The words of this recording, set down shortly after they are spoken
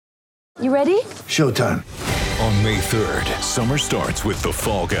You ready? Showtime. On May 3rd, summer starts with The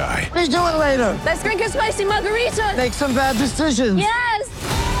Fall Guy. Let's do it later. Let's drink a spicy margarita. Make some bad decisions. Yes!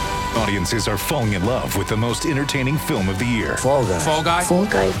 Audiences are falling in love with the most entertaining film of the year. Fall Guy. Fall Guy? Fall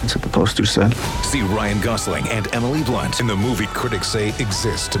Guy. That's what the poster said. See Ryan Gosling and Emily Blunt in the movie critics say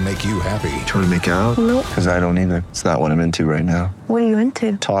exists to make you happy. Trying to make it out? Nope. Because I don't either. It's not what I'm into right now. What are you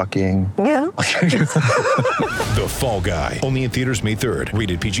into? Talking. Yeah. The Fall Guy. Only in theaters May 3rd.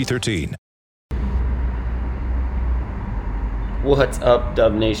 Rated PG-13. What's up,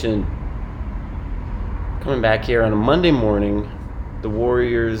 Dub Nation? Coming back here on a Monday morning. The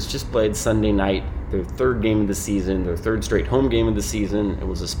Warriors just played Sunday night, their third game of the season, their third straight home game of the season. It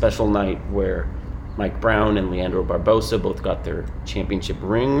was a special night where Mike Brown and Leandro Barbosa both got their championship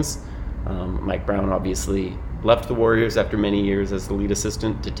rings. Mike Brown obviously left the Warriors after many years as the lead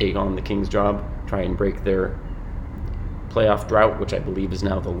assistant to take on the Kings job, try and break their playoff drought, which I believe is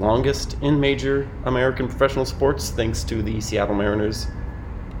now the longest in major American professional sports, thanks to the Seattle Mariners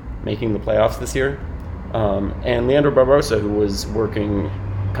making the playoffs this year. And Leandro Barbosa, who was working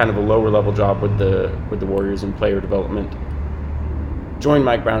kind of a lower level job with the Warriors in player development, joined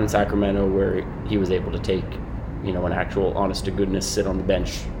Mike Brown in Sacramento, where he was able to take, an actual honest to goodness sit on the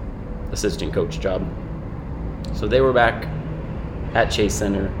bench assistant coach job. So they were back at Chase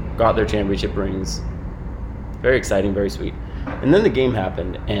Center, got their championship rings. Very exciting, very sweet. And then the game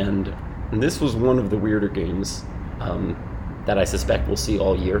happened, and this was one of the weirder games that I suspect we'll see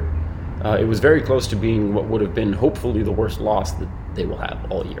all year. It was very close to being what would have been hopefully the worst loss that they will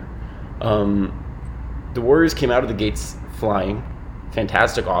have all year. The Warriors came out of the gates flying.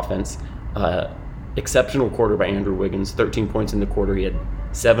 Fantastic offense. Exceptional quarter by Andrew Wiggins. 13 points in the quarter. He had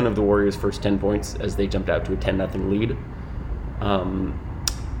 7 of the Warriors' first 10 points as they jumped out to a 10-0 lead.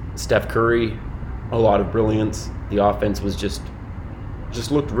 Steph Curry, a lot of brilliance. The offense was just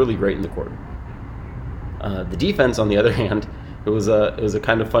looked really great in the quarter. The defense, on the other hand, it was a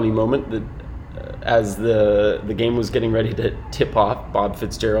kind of funny moment that as the game was getting ready to tip off, Bob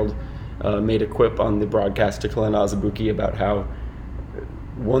Fitzgerald made a quip on the broadcast to Glenn Azubuike about how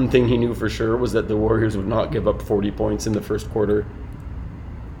one thing he knew for sure was that the Warriors would not give up 40 points in the first quarter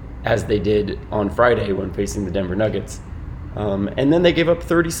as they did on Friday when facing the Denver Nuggets. And then they gave up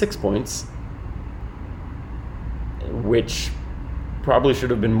 36 points, which probably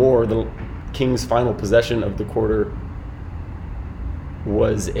should have been more. The Kings' final possession of the quarter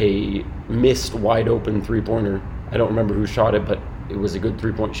was a missed wide open three-pointer. I don't remember who shot it, but it was a good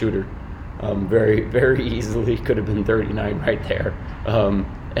three-point shooter. Very, very easily could have been 39 right there.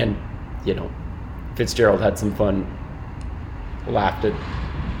 And Fitzgerald had some fun, laughed at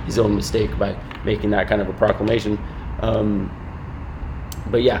his own mistake by making that kind of a proclamation.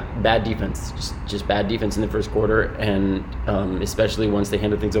 But yeah, bad defense, just bad defense in the first quarter, and especially once they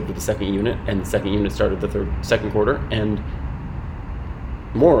handed things over to the second unit, and the second unit started the second quarter, and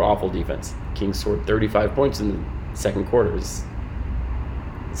more awful defense. Kings scored 35 points in the second quarter. This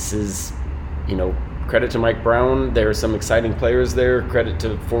is, credit to Mike Brown. There are some exciting players there. Credit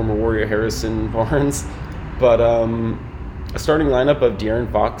to former Warrior Harrison Barnes. But a starting lineup of De'Aaron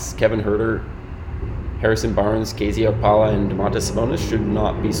Fox, Kevin Huerter, Harrison Barnes, KZ Okpala, and Domantas Sabonis should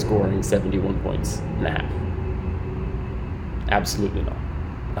not be scoring 71 points and a half. Absolutely not.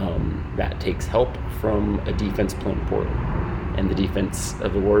 That takes help from a defense playing poorly. And the defense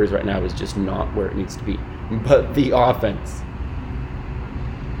of the Warriors right now is just not where it needs to be. But the offense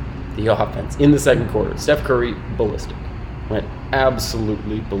in the second quarter, Steph Curry, ballistic. Went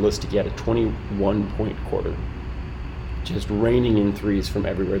absolutely ballistic. He had a 21-point quarter. Just raining in threes from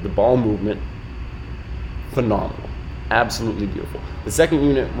everywhere. The ball movement, phenomenal. Absolutely beautiful. The second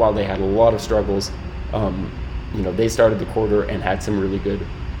unit, while they had a lot of struggles, they started the quarter and had some really good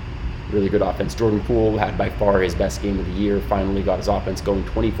offense. Jordan Poole had by far his best game of the year. Finally got his offense going.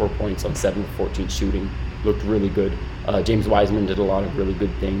 24 points on 7 of 14 shooting. Looked really good. James Wiseman did a lot of really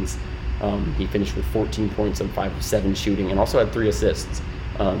good things. He finished with 14 points on 5 of 7 shooting and also had 3 assists.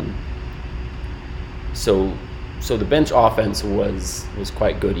 So the bench offense was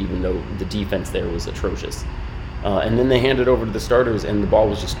quite good, even though the defense there was atrocious. And then they handed over to the starters, and the ball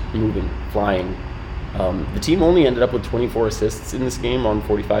was just moving, flying. The team only ended up with 24 assists in this game on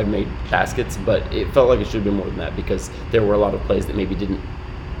 45 made baskets, but it felt like it should have been more than that because there were a lot of plays that maybe didn't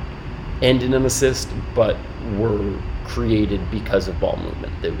end in an assist, but were created because of ball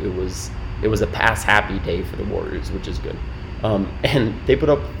movement. It was a pass-happy day for the Warriors, which is good. And they put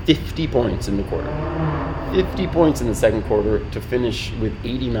up 50 points in the quarter. 50 points in the second quarter to finish with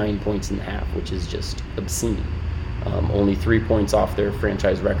 89 points in the half, which is just obscene. Only 3 points off their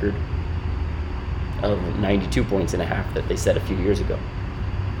franchise record of 92 points in a half that they set a few years ago.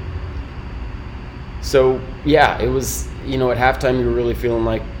 So yeah, it was, at halftime you were really feeling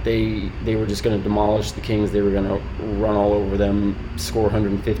like they were just going to demolish the Kings. They were going to run all over them, score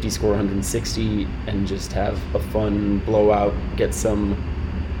 150, score 160, and just have a fun blowout, get some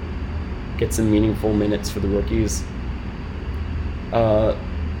meaningful minutes for the rookies.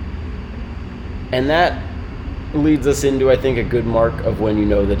 And that leads us into, I think, a good mark of when you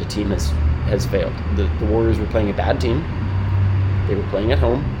know that a team has failed. The Warriors were playing a bad team. They were playing at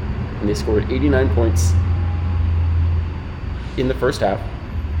home, and they scored 89 points in the first half.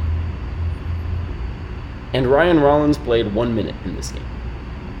 And Ryan Rollins played 1 minute in this game.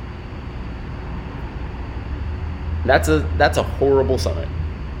 That's a horrible sign.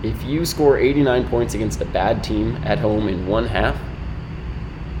 If you score 89 points against a bad team at home in one half,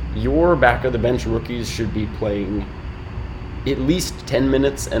 your back of the bench rookies should be playing at least 10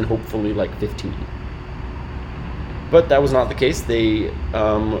 minutes and hopefully like 15. But that was not the case. They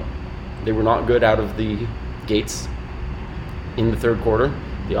were not good out of the gates in the third quarter.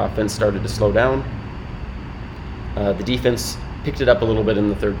 The offense started to slow down. The defense picked it up a little bit in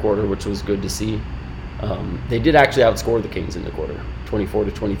the third quarter, which was good to see. They did actually outscore the Kings in the quarter,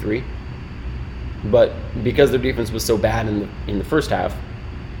 24-23. But because their defense was so bad in the first half,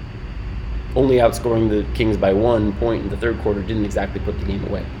 only outscoring the Kings by 1 point in the third quarter didn't exactly put the game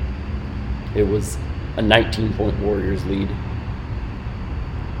away. It was a 19-point Warriors lead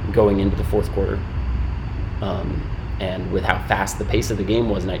going into the fourth quarter. And with how fast the pace of the game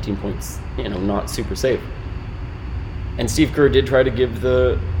was, 19 points, not super safe. And Steve Kerr did try to give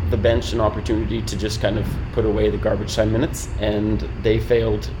the bench an opportunity to just kind of put away the garbage time minutes, and they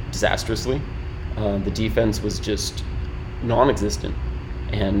failed disastrously. The defense was just non-existent,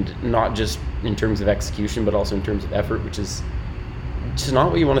 and not just in terms of execution, but also in terms of effort, which is just not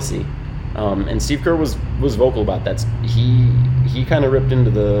what you want to see. And Steve Kerr was vocal about that. He kind of ripped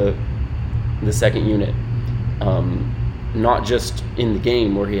into the second unit, not just in the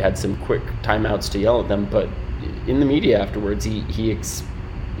game where he had some quick timeouts to yell at them, but in the media afterwards.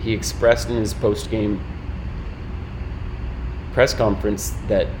 He expressed in his post-game press conference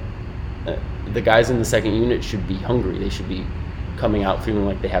that the guys in the second unit should be hungry. They should be coming out feeling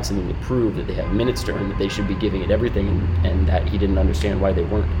like they have something to prove, that they have minutes to earn, that they should be giving it everything, and that he didn't understand why they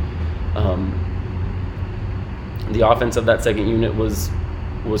weren't. The offense of that second unit was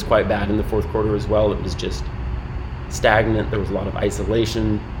quite bad in the fourth quarter as well. It was just stagnant. There was a lot of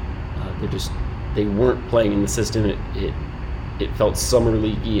isolation. They weren't playing in the system. It felt summer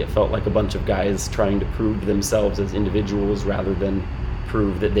leaguey. It felt like a bunch of guys trying to prove themselves as individuals rather than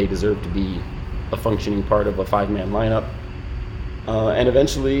prove that they deserve to be a functioning part of a five-man lineup. And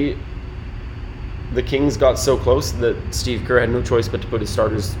eventually, the Kings got so close that Steve Kerr had no choice but to put his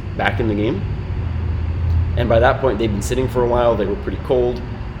starters back in the game. And by that point, they'd been sitting for a while. They were pretty cold,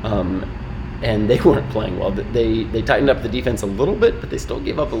 and they weren't playing well. They tightened up the defense a little bit, but they still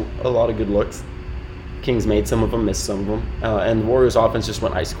gave up a lot of good looks. Kings made some of them, missed some of them. And the Warriors' offense just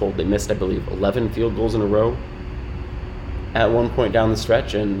went ice cold. They missed, I believe, 11 field goals in a row at one point down the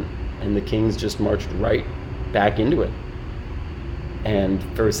stretch, and the Kings just marched right back into it. And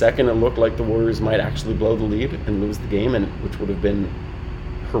for a second, it looked like the Warriors might actually blow the lead and lose the game, which would have been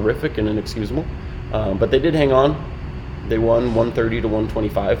horrific and inexcusable. But they did hang on. They won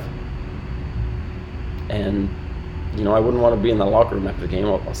 130-125. And, I wouldn't want to be in the locker room after the game.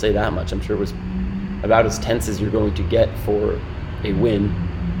 I'll say that much. I'm sure it was about as tense as you're going to get for a win.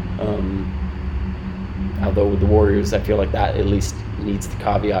 Although with the Warriors, I feel like that at least needs the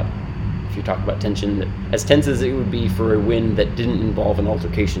caveat. If you talk about tension, as tense as it would be for a win that didn't involve an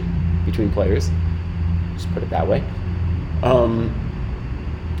altercation between players, just put it that way.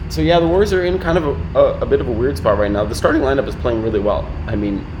 So yeah, the Warriors are in kind of a bit of a weird spot right now. The starting lineup is playing really well. I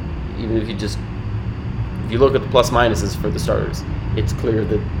mean, even if you look at the plus minuses for the starters, it's clear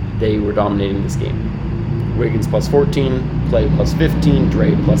that they were dominating this game. Wiggins plus 14, Clay plus 15,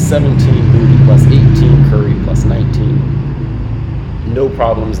 Dre plus 17, Moody plus 18, Curry plus 19. No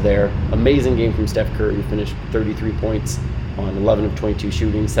problems there. Amazing game from Steph Curry, who finished 33 points on 11 of 22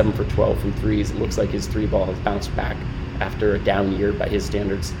 shooting, 7 for 12 from threes. It looks like his three ball has bounced back after a down year by his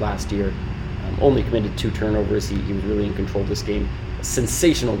standards last year. Only committed 2 turnovers. He was really in control of this game. A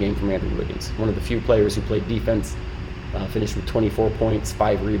sensational game from Andrew Wiggins, one of the few players who played defense. Finished with 24 points,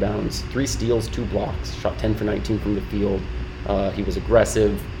 5 rebounds, 3 steals, 2 blocks, shot 10 for 19 from the field. He was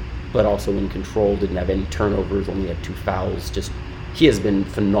aggressive, but also in control, didn't have any turnovers, only had 2 fouls. He has been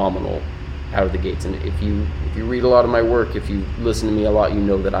phenomenal out of the gates. And if you read a lot of my work, if you listen to me a lot, you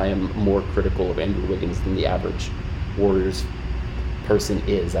know that I am more critical of Andrew Wiggins than the average Warriors person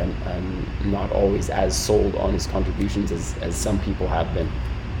is. I'm not always as sold on his contributions as some people have been.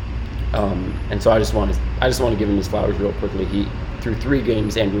 And so I just want to give him his flowers real quickly. Through 3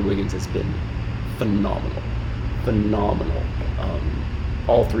 games, Andrew Wiggins has been phenomenal.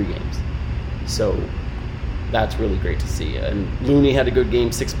 All 3 games. So that's really great to see. And Looney had a good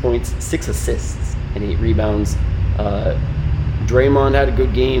game, 6 points, 6 assists, and 8 rebounds. Draymond had a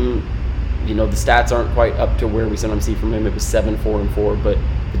good game. The stats aren't quite up to where we sometimes see from him. It was 7, 4, and 4, but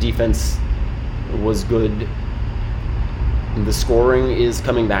the defense was good. The scoring is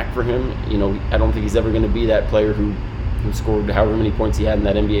coming back for him. I don't think he's ever going to be that player who scored however many points he had in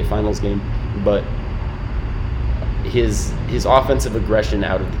that NBA Finals game, but his offensive aggression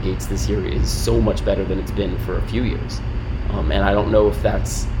out of the gates this year is so much better than it's been for a few years. And I don't know if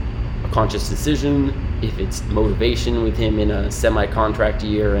that's a conscious decision, if it's motivation with him in a semi-contract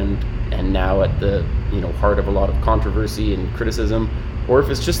year and now at the heart of a lot of controversy and criticism, or if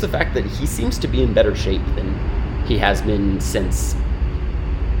it's just the fact that he seems to be in better shape than he has been since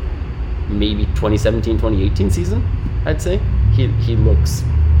maybe 2017, 2018 season, I'd say. He looks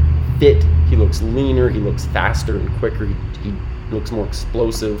fit, he looks leaner, he looks faster and quicker, he looks more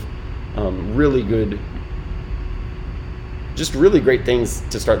explosive. Really good, just really great things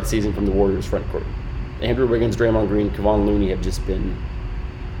to start the season from the Warriors front court. Andrew Wiggins, Draymond Green, Kevon Looney have just been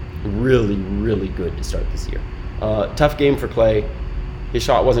really, really good to start this year. Tough game for Clay. His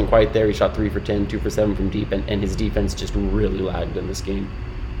shot wasn't quite there. He shot 3 for 10, 2 for 7 from deep, and his defense just really lagged in this game.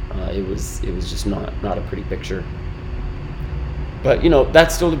 It was just not a pretty picture. But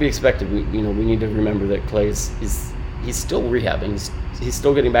that's still to be expected. We need to remember that Clay he's still rehabbing. He's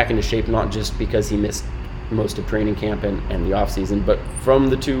still getting back into shape, not just because he missed most of training camp and the offseason, but from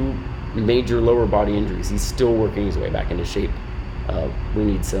the 2 major lower body injuries. He's still working his way back into shape. We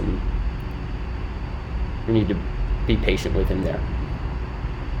need to be patient with him there.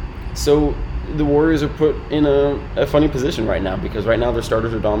 So the Warriors are put in a funny position right now, because right now their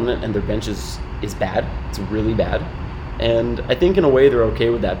starters are dominant and their bench is bad. It's really bad. And I think in a way they're okay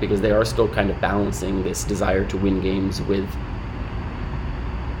with that, because they are still kind of balancing this desire to win games with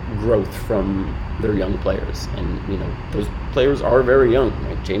growth from their young players. And those players are very young.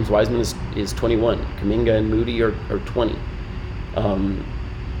 Right? James Wiseman is 21. Kuminga and Moody are 20.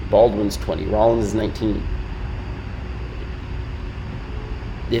 Baldwin's 20. Rollins is 19.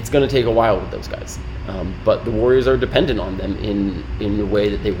 It's going to take a while with those guys, but the Warriors are dependent on them in a way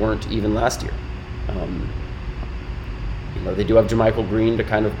that they weren't even last year. They do have JaMychal Green to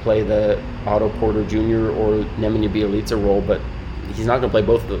kind of play the Otto Porter Jr. or Nemanja Bjelica role, but he's not going to play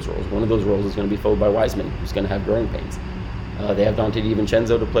both of those roles. One of those roles is going to be filled by Wiseman, who's going to have growing pains. They have Dante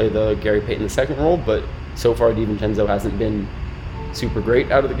DiVincenzo to play the Gary Payton II role, but so far DiVincenzo hasn't been super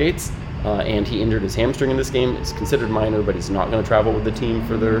great out of the gates. And he injured his hamstring in this game. It's considered minor, but he's not going to travel with the team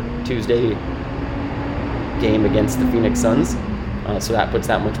for their Tuesday game against the Phoenix Suns. So that puts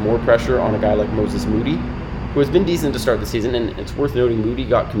that much more pressure on a guy like Moses Moody, who has been decent to start the season. And it's worth noting Moody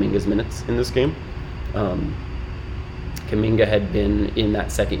got Kuminga's minutes in this game. Kuminga had been in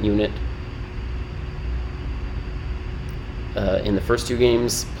that second unit in the first 2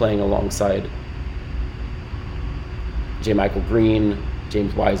 games, playing alongside JaMychal Green,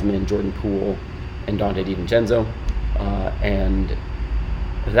 James Wiseman, Jordan Poole, and Dante DiVincenzo. And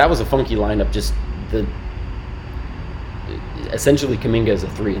that was a funky lineup. Essentially Kuminga as a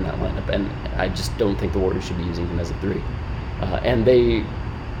 3 in that lineup, and I just don't think the Warriors should be using him as a 3. And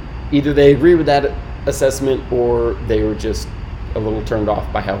either they agree with that assessment, or they were just a little turned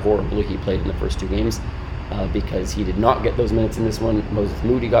off by how horribly he played in the first 2 games, because he did not get those minutes in this one. Moses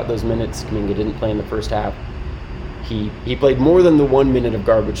Moody got those minutes. Kuminga didn't play in the first half. He played more than the 1 minute of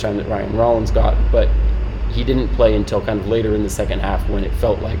garbage time that Ryan Rollins got, but he didn't play until kind of later in the second half, when it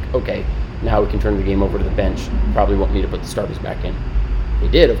felt like, okay, now we can turn the game over to the bench. Probably won't need to put the starters back in. They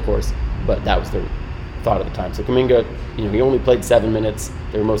did, of course, but that was their thought at the time. So Kuminga, he only played 7 minutes.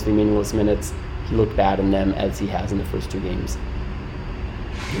 They were mostly meaningless minutes. He looked bad in them, as he has in the first 2 games.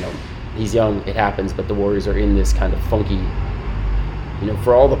 He's young, it happens, but the Warriors are in this kind of funky,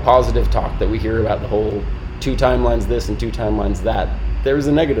 for all the positive talk that we hear about the whole 2 timelines this and 2 timelines that, there's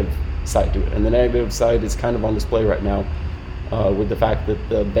a negative side to it. And the negative side is kind of on display right now, with the fact that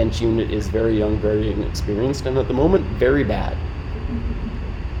the bench unit is very young, very inexperienced, and at the moment, very bad.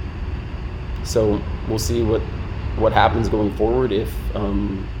 So we'll see what happens going forward if,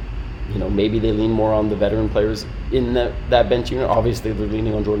 maybe they lean more on the veteran players in that bench unit. Obviously, they're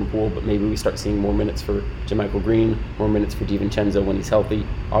leaning on Jordan Poole, but maybe we start seeing more minutes for JaMychal Green, more minutes for DiVincenzo when he's healthy.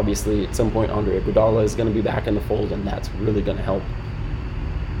 Obviously, at some point, Andre Iguodala is going to be back in the fold, and that's really going to help.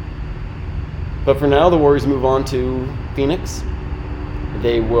 But for now, the Warriors move on to Phoenix.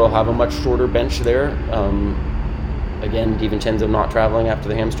 They will have a much shorter bench there. again, DiVincenzo not traveling after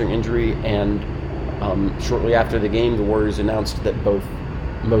the hamstring injury, and shortly after the game, the Warriors announced that both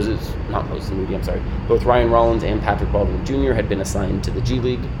both Ryan Rollins and Patrick Baldwin Jr. had been assigned to the G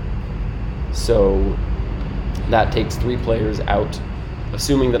League. So that takes 3 players out.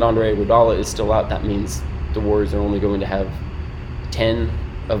 Assuming that Andre Iguodala is still out, that means the Warriors are only going to have 10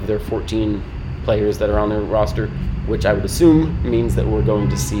 of their 14 players that are on their roster, which I would assume means that we're going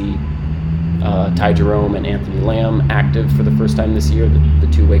to see Ty Jerome and Anthony Lamb active for the first time this year, the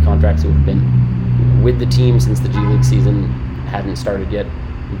two-way contracts who have been with the team since the G League season hadn't started yet,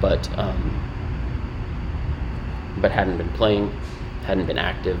 but hadn't been playing, hadn't been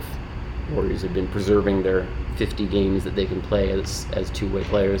active. Warriors have been preserving their 50 games that they can play as two-way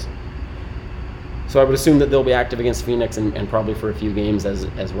players. So I would assume that they'll be active against Phoenix and probably for a few games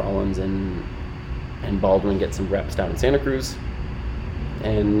as Rollins and Baldwin get some reps down in Santa Cruz.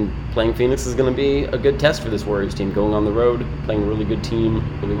 And playing Phoenix is going to be a good test for this Warriors team. Going on the road, playing a really good team,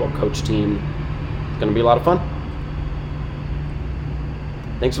 really well-coached team. It's going to be a lot of fun.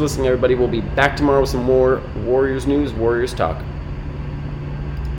 Thanks for listening, everybody. We'll be back tomorrow with some more Warriors news, Warriors talk.